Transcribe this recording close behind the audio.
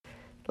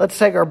Let's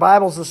take our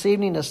Bibles this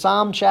evening to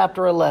Psalm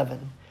chapter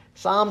 11.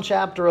 Psalm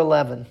chapter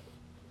 11.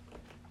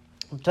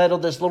 I've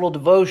titled this little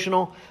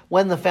devotional,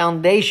 When the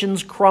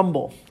Foundations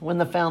Crumble. When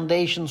the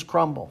Foundations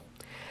Crumble.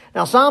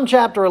 Now, Psalm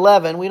chapter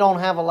 11, we don't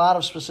have a lot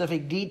of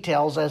specific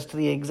details as to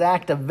the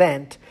exact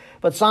event,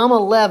 but Psalm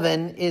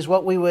 11 is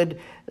what we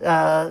would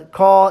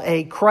call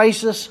a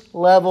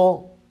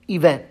crisis-level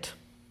event.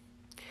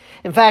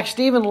 In fact,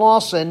 Stephen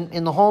Lawson,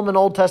 in the Holman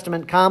Old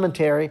Testament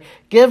commentary,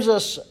 gives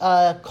us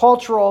a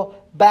cultural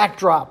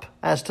backdrop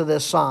as to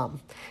this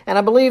psalm. And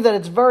I believe that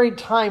it's very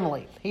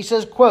timely. He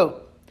says,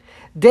 quote,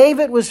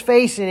 David was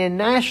facing a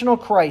national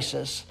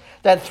crisis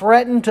that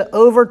threatened to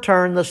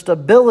overturn the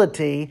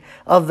stability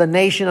of the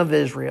nation of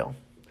Israel.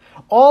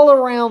 All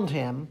around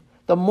him,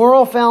 the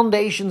moral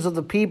foundations of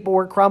the people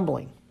were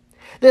crumbling.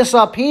 This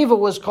upheaval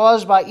was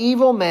caused by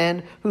evil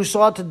men who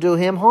sought to do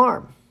him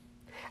harm.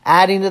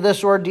 Adding to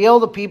this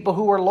ordeal, the people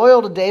who were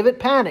loyal to David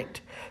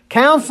panicked,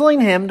 counseling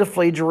him to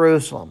flee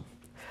Jerusalem.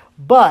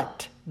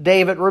 But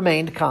David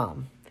remained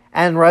calm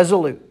and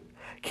resolute,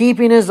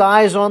 keeping his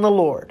eyes on the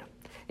Lord.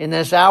 In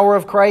this hour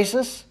of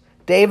crisis,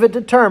 David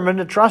determined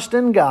to trust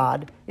in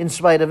God in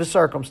spite of his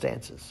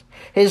circumstances.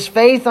 His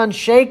faith,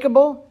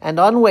 unshakable and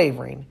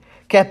unwavering,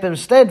 kept him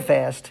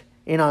steadfast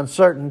in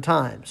uncertain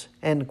times.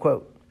 End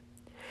quote.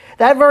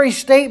 That very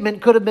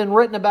statement could have been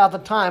written about the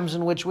times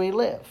in which we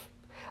live.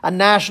 A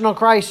national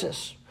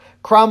crisis,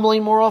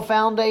 crumbling moral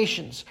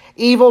foundations,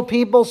 evil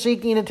people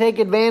seeking to take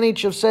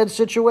advantage of said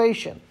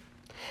situation.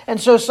 And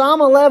so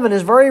Psalm 11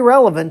 is very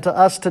relevant to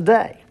us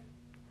today.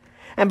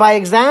 And by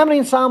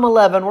examining Psalm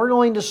 11, we're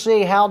going to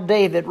see how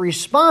David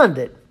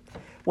responded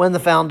when the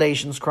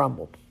foundations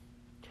crumbled.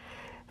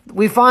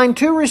 We find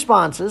two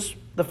responses.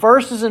 The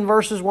first is in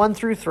verses 1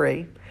 through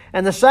 3,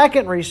 and the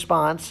second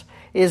response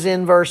is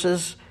in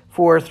verses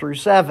 4 through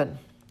 7.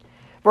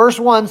 Verse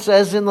 1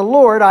 says, In the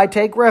Lord I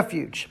take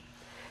refuge.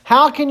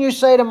 How can you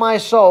say to my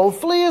soul,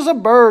 Flee as a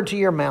bird to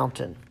your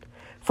mountain?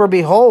 For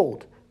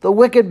behold, the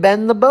wicked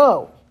bend the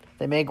bow.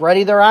 They make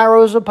ready their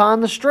arrows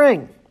upon the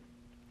string,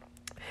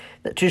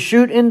 to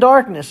shoot in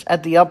darkness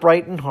at the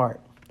upright in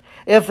heart.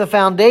 If the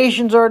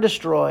foundations are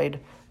destroyed,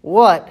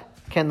 what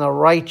can the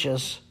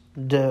righteous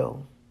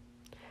do?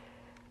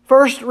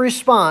 First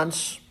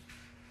response,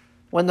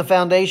 when the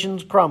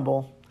foundations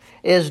crumble,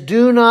 is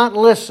do not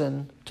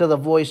listen to the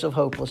voice of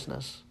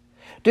hopelessness.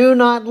 Do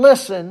not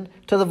listen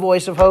to the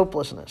voice of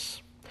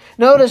hopelessness.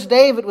 Notice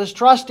David was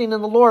trusting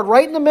in the Lord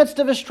right in the midst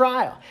of his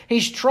trial.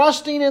 He's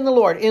trusting in the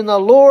Lord. In the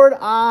Lord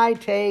I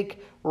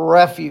take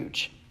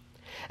refuge.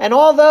 And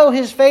although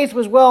his faith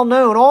was well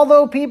known,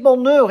 although people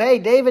knew, hey,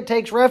 David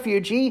takes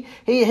refuge,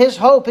 his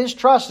hope, his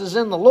trust is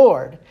in the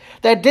Lord,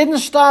 that didn't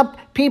stop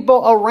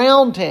people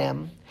around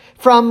him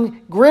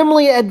from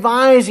grimly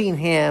advising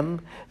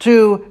him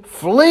to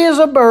flee as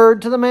a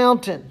bird to the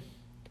mountain.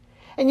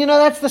 And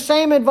that's the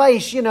same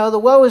advice, the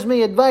woe is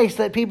me advice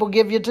that people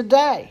give you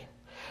today.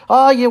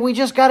 Oh, yeah, we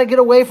just got to get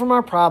away from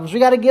our problems. We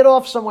got to get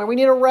off somewhere. We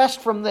need a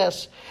rest from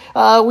this.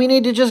 We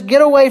need to just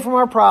get away from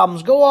our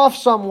problems. Go off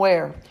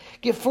somewhere.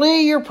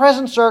 Flee your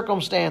present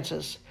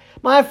circumstances.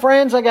 My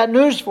friends, I got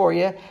news for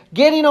you.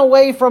 Getting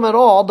away from it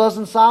all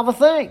doesn't solve a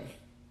thing.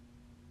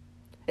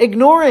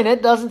 Ignoring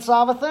it doesn't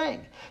solve a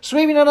thing.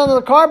 Sweeping it under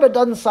the carpet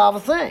doesn't solve a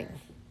thing.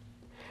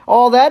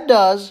 All that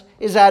does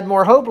is add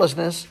more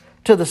hopelessness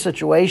to the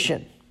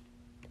situation.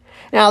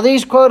 Now,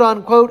 these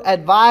quote-unquote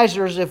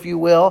advisors, if you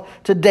will,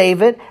 to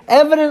David,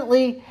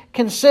 evidently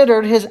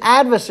considered his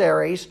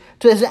adversaries,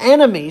 to his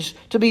enemies,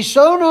 to be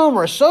so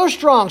numerous, so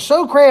strong,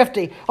 so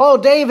crafty. Oh,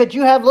 David,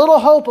 you have little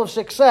hope of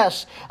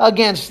success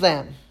against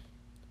them.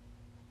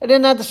 And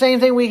isn't that the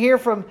same thing we hear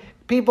from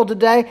people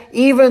today?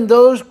 Even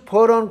those,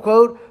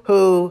 quote-unquote,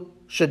 who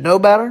should know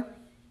better?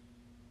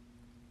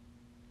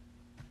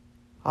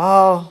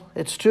 Oh,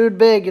 it's too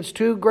big, it's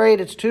too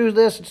great, it's too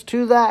this, it's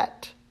too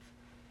that.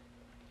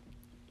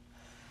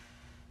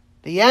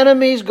 The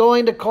enemy's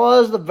going to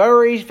cause the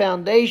very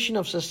foundation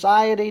of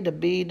society to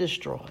be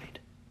destroyed.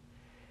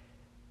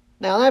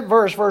 Now that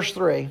verse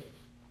 3,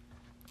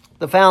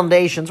 the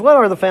foundations. What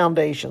are the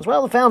foundations?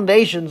 Well, the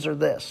foundations are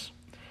this.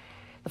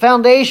 The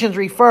foundations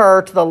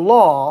refer to the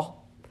law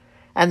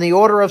and the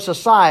order of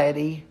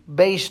society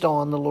based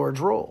on the Lord's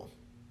rule.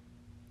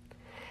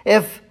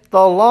 If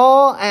the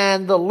law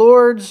and the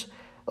Lord's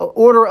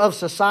order of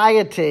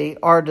society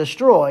are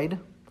destroyed,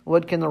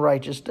 what can the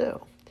righteous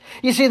do?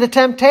 You see, the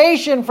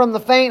temptation from the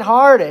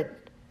faint-hearted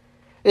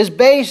is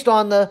based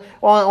on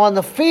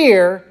the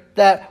fear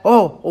that,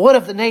 oh, what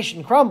if the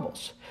nation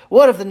crumbles?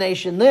 What if the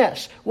nation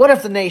this? What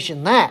if the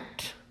nation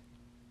that?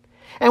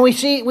 And we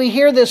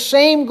hear this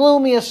same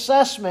gloomy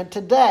assessment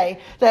today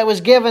that was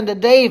given to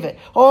David.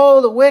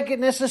 Oh, the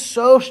wickedness is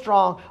so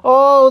strong.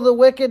 Oh, the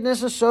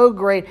wickedness is so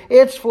great.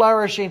 It's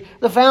flourishing.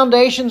 The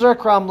foundations are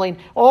crumbling.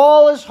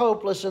 All is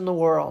hopeless in the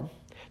world.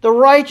 The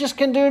righteous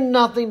can do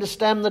nothing to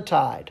stem the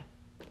tide.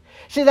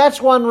 See,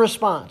 that's one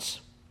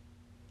response.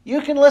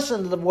 You can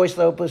listen to the voice of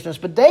hopelessness,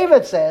 but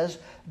David says,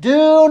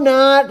 do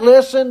not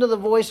listen to the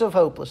voice of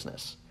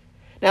hopelessness.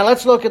 Now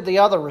let's look at the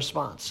other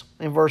response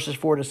in verses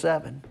 4 to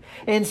 7.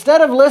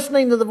 Instead of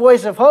listening to the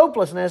voice of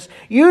hopelessness,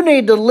 you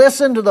need to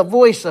listen to the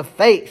voice of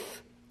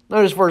faith.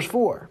 Notice verse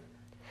 4.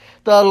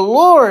 The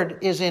Lord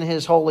is in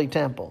his holy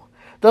temple.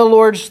 The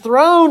Lord's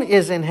throne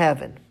is in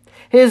heaven.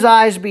 His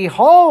eyes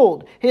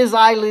behold, his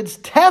eyelids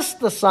test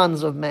the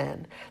sons of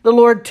men. The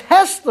Lord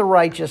tests the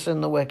righteous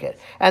and the wicked,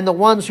 and the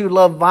ones who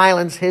love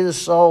violence his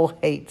soul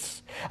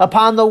hates.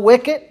 Upon the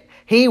wicked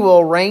he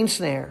will rain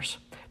snares.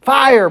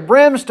 Fire,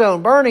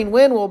 brimstone, burning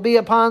wind will be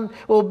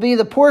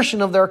the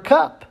portion of their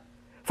cup.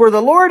 For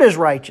the Lord is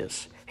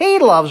righteous. He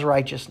loves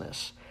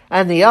righteousness,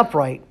 and the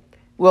upright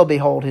will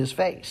behold his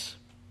face.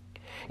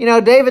 You know,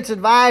 David's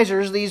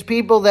advisors, these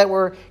people that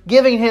were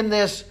giving him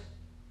this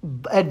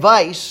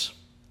advice,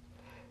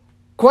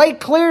 quite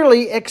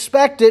clearly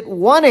expected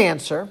one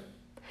answer,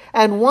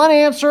 and one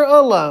answer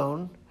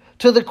alone,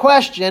 to the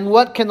question,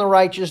 what can the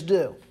righteous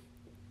do?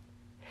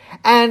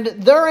 And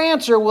their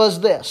answer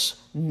was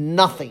this: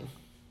 nothing.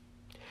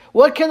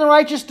 What can the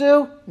righteous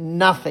do?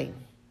 Nothing.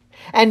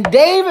 And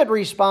David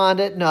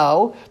responded,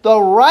 no, the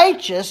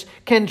righteous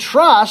can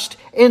trust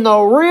in the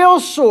real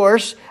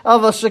source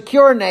of a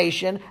secure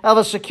nation, of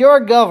a secure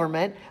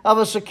government, of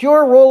a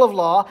secure rule of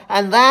law,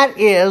 and that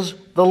is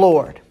the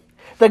Lord.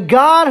 The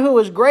God who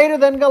is greater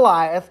than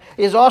Goliath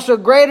is also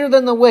greater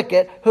than the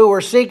wicked who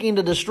are seeking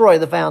to destroy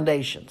the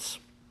foundations.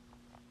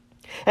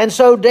 And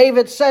so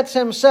David sets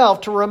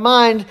himself to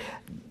remind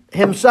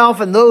himself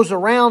and those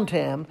around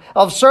him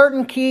of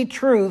certain key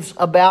truths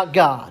about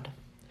God.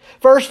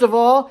 First of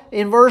all,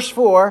 in verse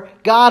 4,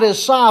 God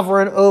is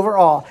sovereign over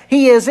all.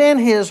 He is in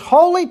his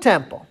holy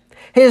temple.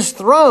 His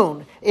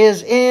throne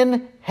is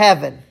in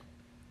heaven.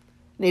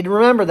 You need to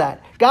remember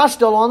that. God's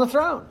still on the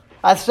throne.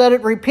 I've said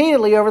it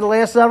repeatedly over the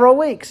last several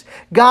weeks.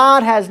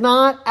 God has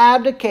not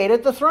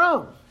abdicated the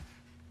throne.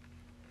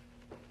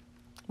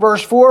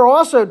 Verse 4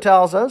 also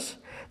tells us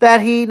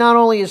that he not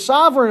only is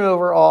sovereign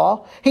over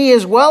all, he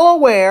is well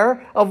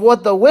aware of who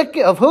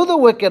the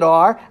wicked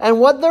are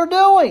and what they're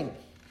doing.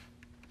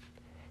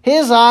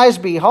 His eyes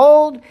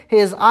behold,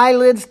 his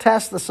eyelids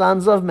test the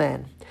sons of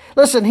men.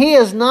 Listen, he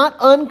is not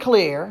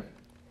unclear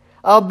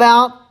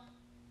about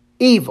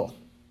evil.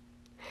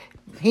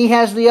 He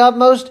has the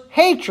utmost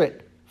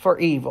hatred for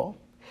evil.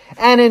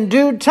 And in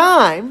due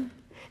time,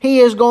 he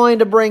is going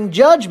to bring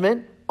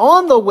judgment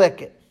on the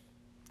wicked.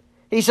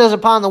 He says,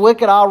 upon the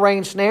wicked I'll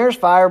rain snares,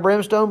 fire,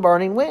 brimstone,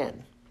 burning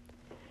wind.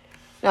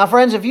 Now,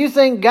 friends, if you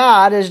think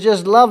God is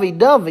just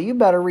lovey-dovey, you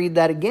better read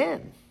that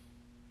again.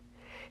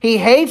 He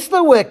hates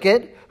the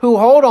wicked who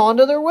hold on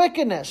to their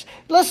wickedness.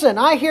 Listen,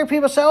 I hear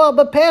people say, oh,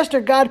 but Pastor,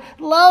 God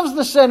loves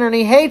the sinner and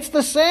he hates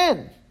the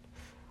sin.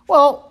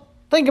 Well,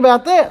 think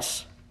about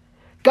this.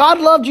 God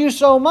loved you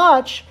so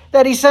much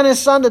that he sent his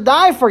son to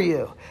die for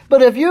you.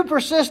 But if you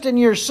persist in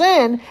your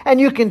sin and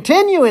you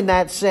continue in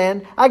that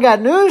sin, I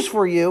got news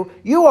for you.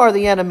 You are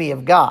the enemy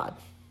of God.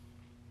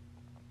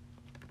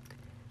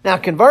 Now,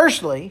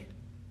 conversely,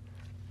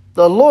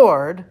 the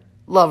Lord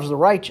loves the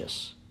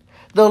righteous.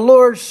 The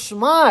Lord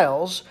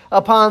smiles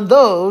upon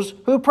those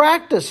who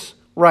practice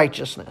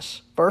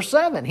righteousness. Verse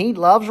 7, he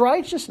loves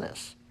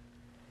righteousness.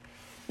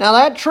 Now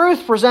that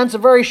truth presents a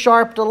very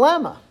sharp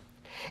dilemma.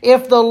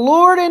 If the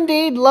Lord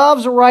indeed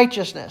loves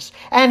righteousness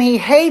and he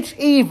hates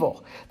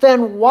evil,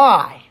 then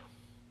why?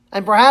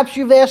 And perhaps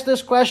you've asked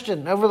this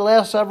question over the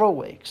last several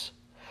weeks.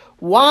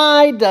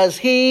 Why does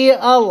he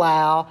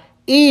allow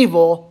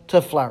evil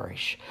to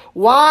flourish?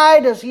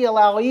 Why does he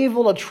allow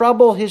evil to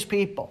trouble his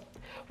people?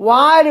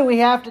 Why do we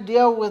have to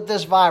deal with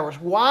this virus?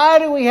 Why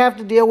do we have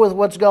to deal with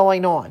what's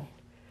going on?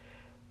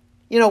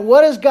 You know,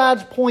 what is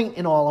God's point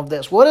in all of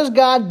this? What is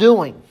God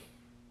doing?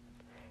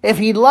 If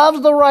he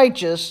loves the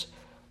righteous,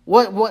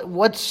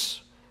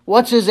 what's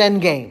his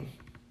end game?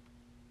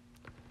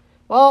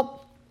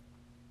 Well,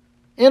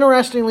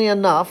 interestingly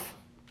enough,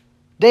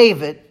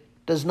 David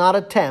does not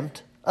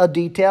attempt a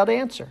detailed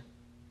answer.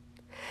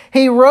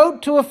 He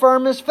wrote to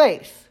affirm his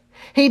faith.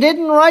 He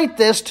didn't write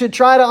this to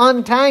try to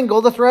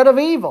untangle the thread of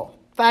evil.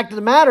 Fact of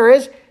the matter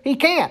is, he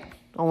can't.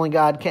 Only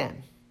God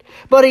can.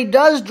 But he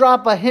does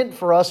drop a hint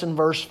for us in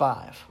verse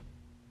 5.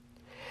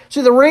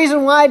 See, the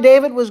reason why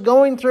David was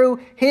going through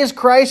his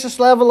crisis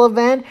level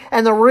event,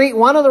 and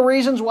one of the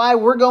reasons why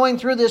we're going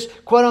through this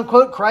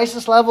quote-unquote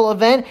crisis level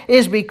event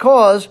is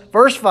because,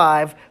 verse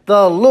 5,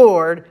 the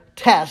Lord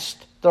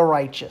tests the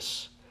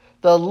righteous.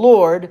 The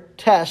Lord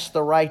tests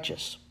the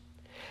righteous.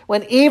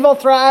 When evil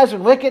thrives,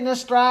 when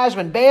wickedness thrives,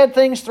 when bad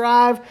things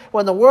thrive,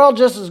 when the world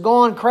just is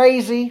going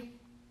crazy,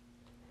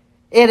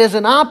 it is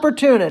an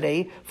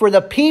opportunity for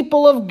the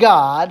people of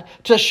God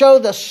to show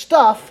the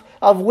stuff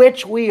of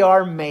which we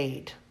are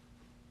made.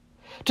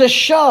 To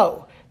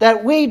show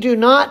that we do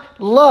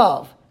not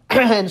love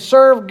and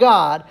serve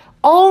God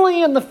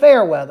only in the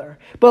fair weather,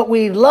 but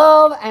we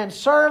love and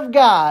serve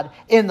God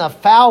in the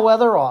foul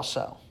weather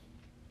also.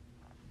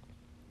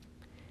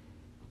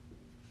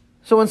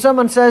 So when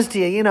someone says to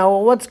you,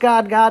 well, what's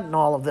God got in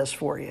all of this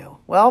for you?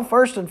 Well,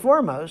 first and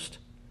foremost,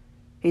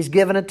 he's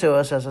given it to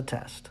us as a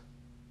test.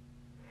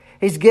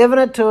 He's given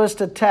it to us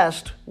to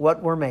test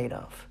what we're made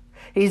of.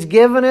 He's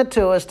given it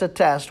to us to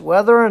test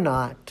whether or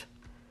not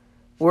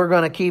we're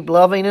going to keep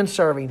loving and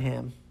serving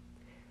Him,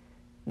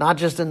 not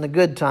just in the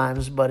good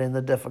times, but in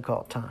the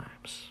difficult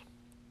times.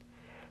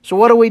 So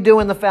what do we do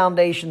when the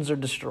foundations are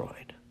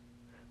destroyed?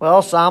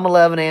 Well, Psalm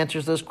 11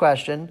 answers this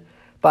question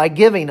by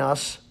giving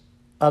us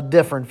a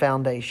different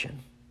foundation.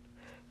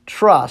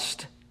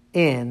 Trust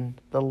in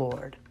the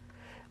Lord.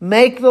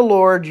 Make the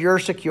Lord your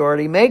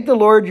security. Make the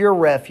Lord your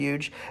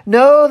refuge.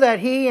 Know that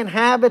He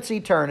inhabits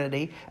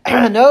eternity.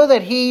 Know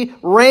that He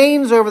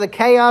reigns over the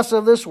chaos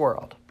of this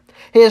world.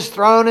 His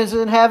throne is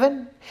in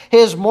heaven.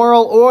 His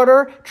moral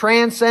order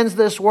transcends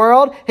this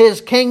world.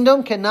 His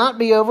kingdom cannot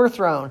be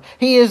overthrown.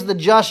 He is the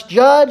just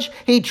judge.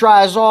 He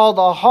tries all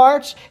the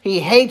hearts. He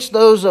hates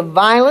those of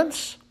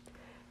violence.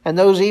 And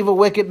those evil,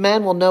 wicked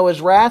men will know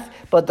His wrath.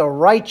 But the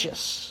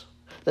righteous,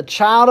 the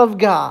child of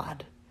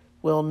God,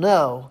 will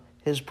know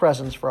His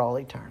presence for all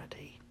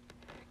eternity.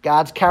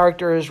 God's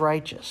character is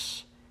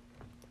righteous.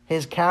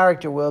 His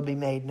character will be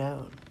made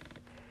known.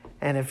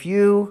 And if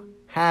you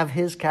have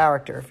His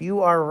character, if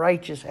you are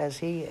righteous as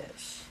He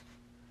is,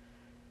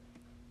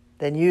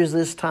 then use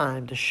this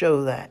time to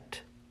show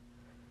that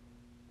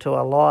to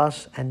a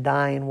lost and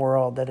dying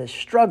world that is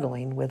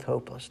struggling with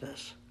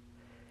hopelessness.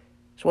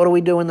 So what do we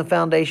do when the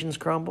foundations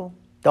crumble?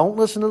 Don't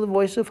listen to the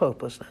voice of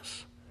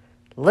hopelessness.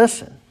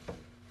 Listen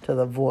to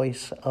the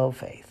voice of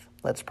faith.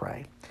 Let's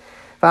pray.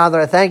 Father,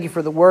 I thank You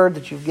for the word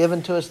that You've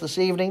given to us this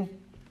evening,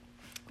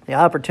 the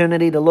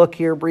opportunity to look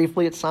here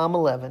briefly at Psalm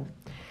 11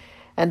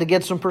 and to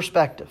get some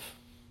perspective.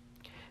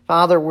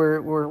 Father,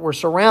 we're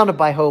surrounded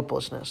by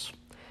hopelessness.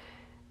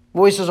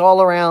 Voices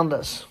all around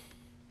us,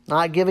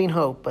 not giving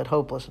hope, but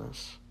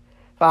hopelessness.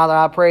 Father,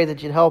 I pray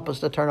that You'd help us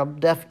to turn a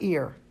deaf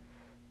ear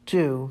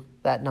to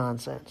that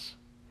nonsense.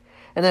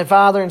 And that,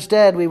 Father,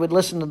 instead we would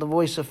listen to the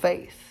voice of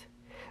faith.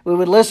 We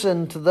would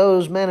listen to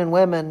those men and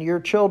women,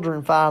 Your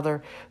children,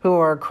 Father, who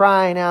are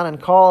crying out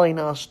and calling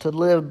us to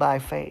live by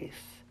faith.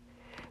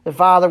 That,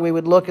 Father, we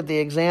would look at the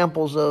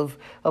examples of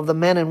the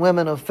men and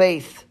women of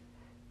faith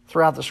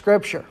throughout the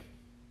Scripture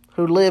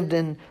who lived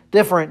in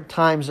different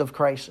times of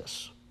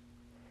crisis.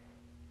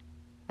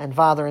 And,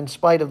 Father, in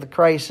spite of the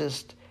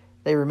crisis,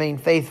 they remain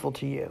faithful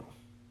to You.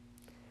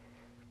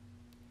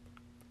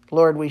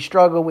 Lord, we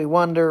struggle, we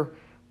wonder,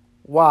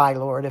 why,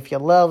 Lord? If You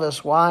love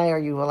us, why are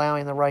You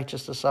allowing the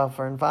righteous to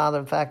suffer? And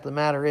Father, the fact of the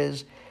matter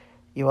is,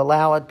 You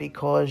allow it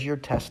because You're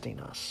testing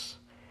us.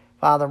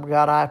 Father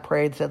God, I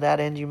pray to that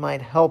end You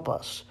might help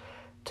us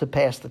to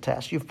pass the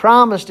test. You've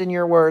promised in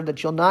Your word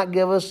that You'll not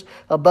give us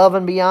above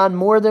and beyond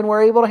more than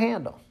we're able to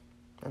handle.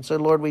 And so,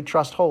 Lord, we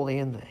trust wholly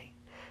in Thee.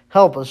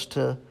 Help us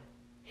to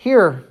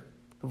hear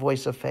the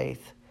voice of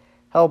faith.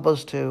 Help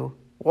us to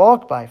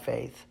walk by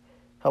faith.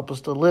 Help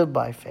us to live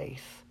by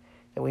faith,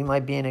 that we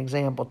might be an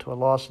example to a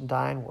lost and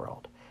dying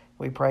world.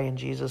 We pray in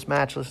Jesus'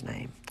 matchless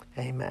name.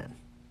 Amen.